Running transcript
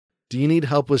Do you need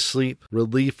help with sleep,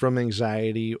 relief from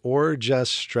anxiety, or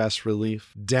just stress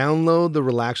relief? Download the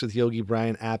Relax with Yogi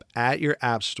Brian app at your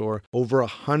app store. Over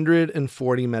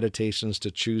 140 meditations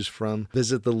to choose from.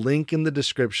 Visit the link in the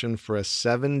description for a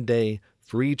 7-day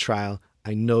free trial.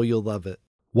 I know you'll love it.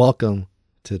 Welcome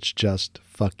to It's Just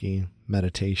Fucking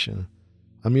Meditation.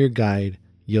 I'm your guide,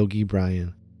 Yogi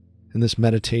Brian, and this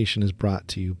meditation is brought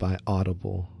to you by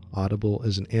Audible. Audible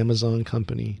is an Amazon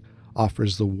company,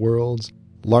 offers the world's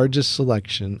largest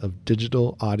selection of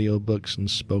digital audiobooks and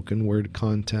spoken word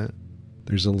content.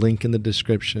 There's a link in the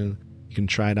description. You can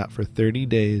try it out for 30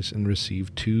 days and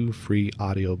receive 2 free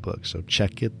audiobooks, so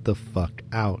check it the fuck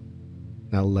out.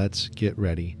 Now let's get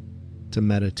ready to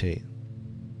meditate.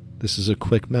 This is a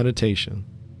quick meditation,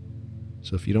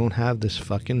 so if you don't have this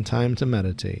fucking time to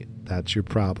meditate, that's your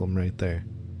problem right there.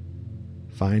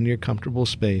 Find your comfortable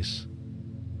space.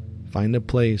 Find a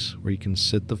place where you can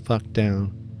sit the fuck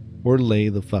down or lay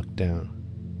the fuck down.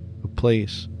 A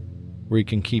place where you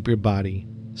can keep your body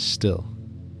still.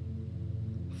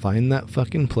 Find that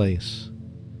fucking place,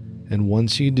 and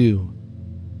once you do,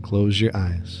 close your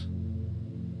eyes.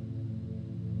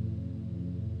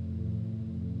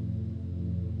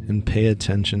 And pay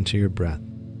attention to your breath.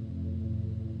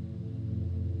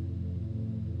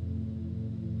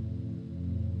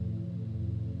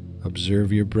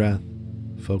 Observe your breath.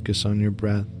 Focus on your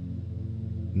breath.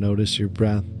 Notice your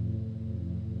breath.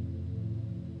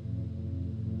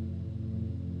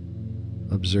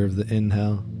 Observe the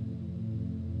inhale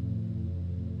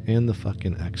and the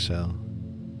fucking exhale.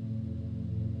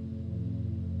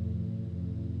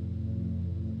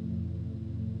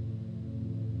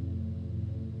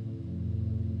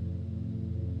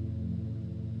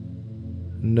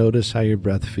 Notice how your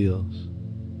breath feels.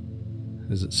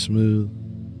 Is it smooth?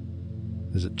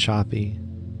 Is it choppy?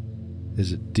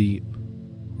 Is it deep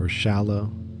or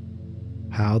shallow?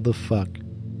 How the fuck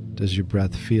does your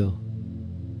breath feel?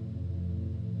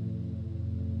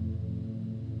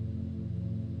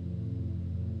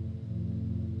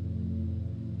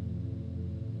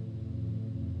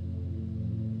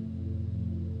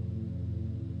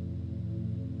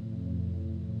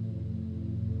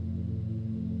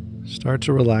 Start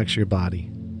to relax your body.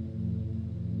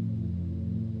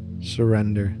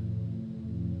 Surrender.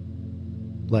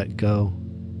 Let go.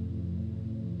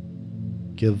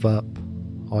 Give up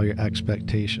all your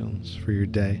expectations for your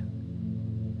day.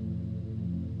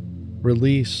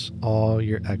 Release all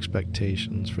your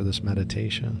expectations for this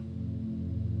meditation.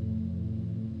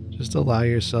 Just allow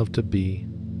yourself to be,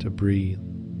 to breathe,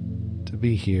 to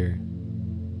be here,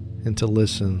 and to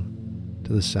listen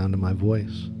to the sound of my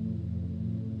voice.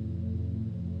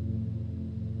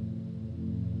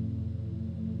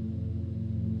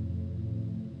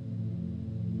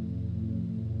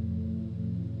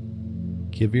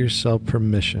 Give yourself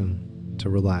permission to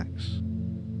relax.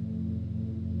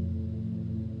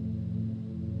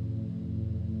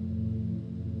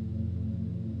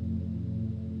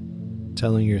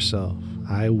 Telling yourself,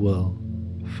 I will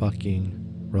fucking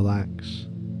relax.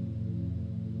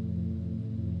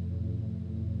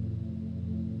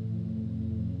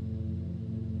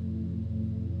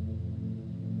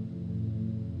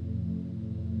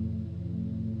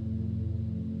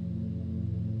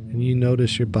 And you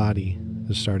notice your body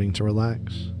is starting to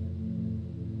relax.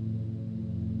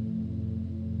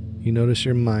 You notice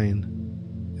your mind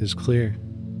is clear,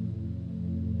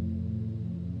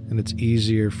 and it's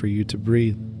easier for you to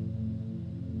breathe.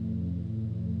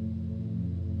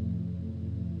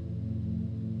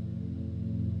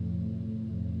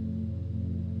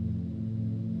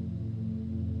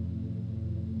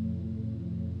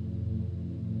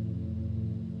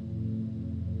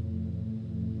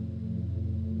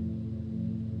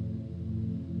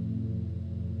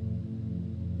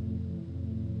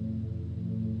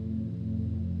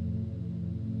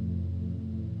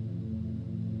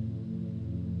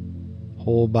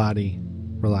 Whole body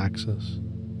relaxes.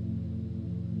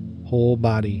 Whole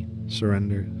body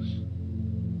surrenders.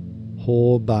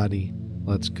 Whole body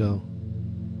lets go.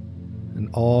 And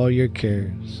all your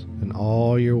cares and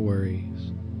all your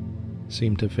worries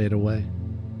seem to fade away.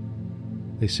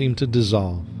 They seem to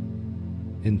dissolve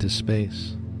into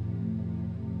space.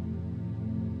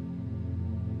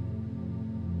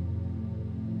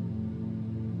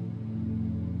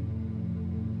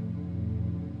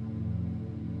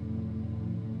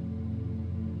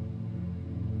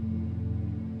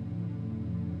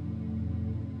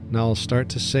 Now I'll start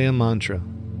to say a mantra.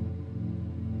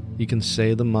 You can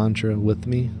say the mantra with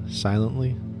me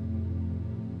silently,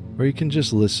 or you can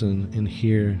just listen and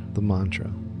hear the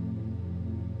mantra.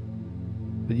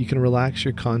 But you can relax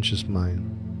your conscious mind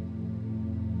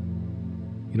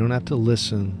You don't have to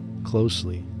listen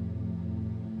closely.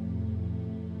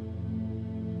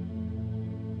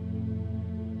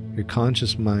 Your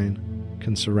conscious mind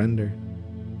can surrender,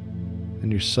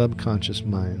 and your subconscious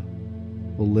mind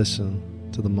will listen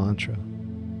to the mantra.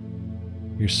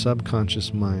 Your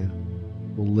subconscious mind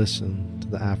will listen to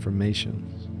the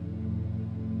affirmations.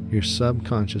 Your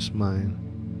subconscious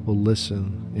mind will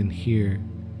listen and hear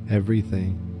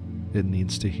everything it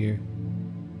needs to hear.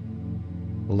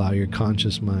 Allow your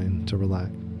conscious mind to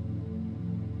relax.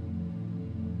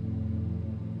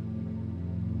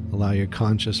 Allow your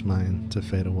conscious mind to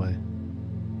fade away.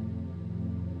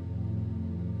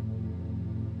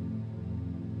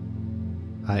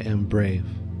 I am brave.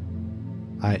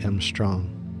 I am strong.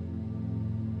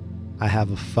 I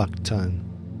have a fuck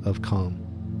ton of calm.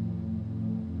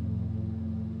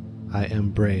 I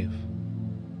am brave.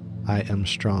 I am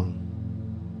strong.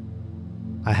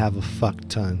 I have a fuck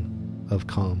ton of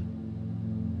calm.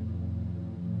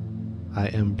 I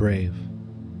am brave.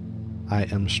 I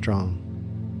am strong.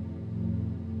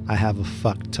 I have a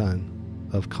fuck ton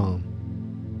of calm.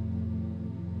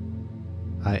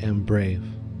 I am brave.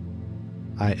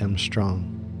 I am strong.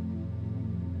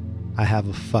 I have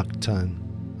a fuck ton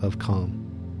of calm.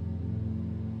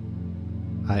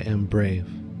 I am brave.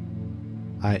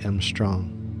 I am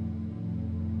strong.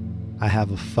 I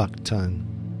have a fuck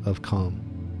ton of calm.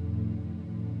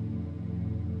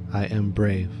 I am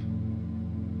brave.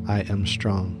 I am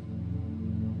strong.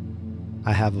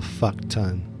 I have a fuck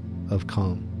ton of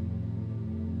calm.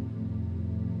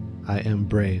 I am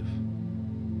brave.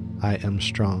 I am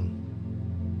strong.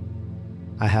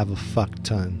 I have a fuck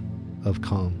ton of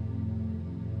calm.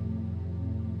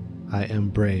 I am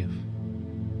brave.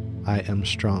 I am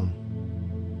strong.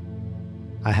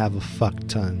 I have a fuck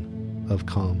ton of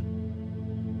calm.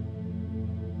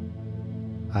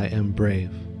 I am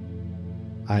brave.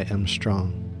 I am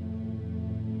strong.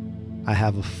 I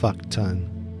have a fuck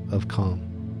ton of calm.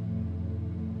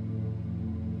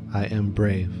 I am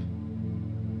brave.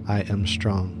 I am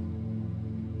strong.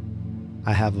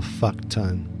 I have a fuck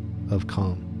ton of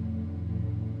calm.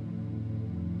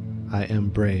 I am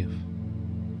brave.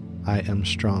 I am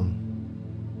strong.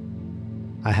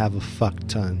 I have a fuck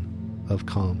ton of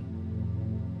calm.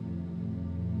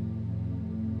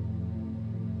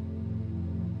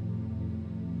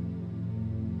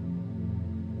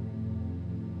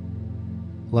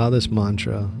 Allow this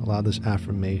mantra, allow this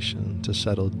affirmation to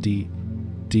settle deep,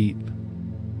 deep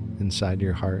inside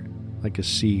your heart, like a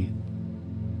seed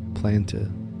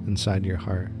planted inside your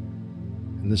heart.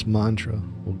 And this mantra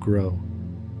will grow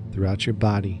throughout your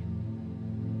body,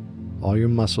 all your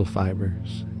muscle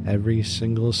fibers, every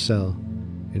single cell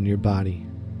in your body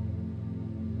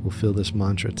will feel this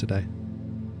mantra today.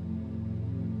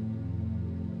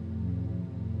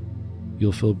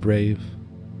 You'll feel brave,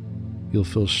 you'll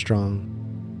feel strong,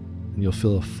 and you'll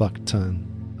feel a fuck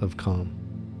ton of calm.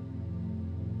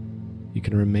 You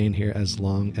can remain here as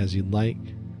long as you'd like.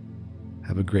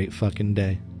 Have a great fucking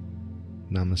day.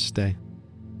 Namaste.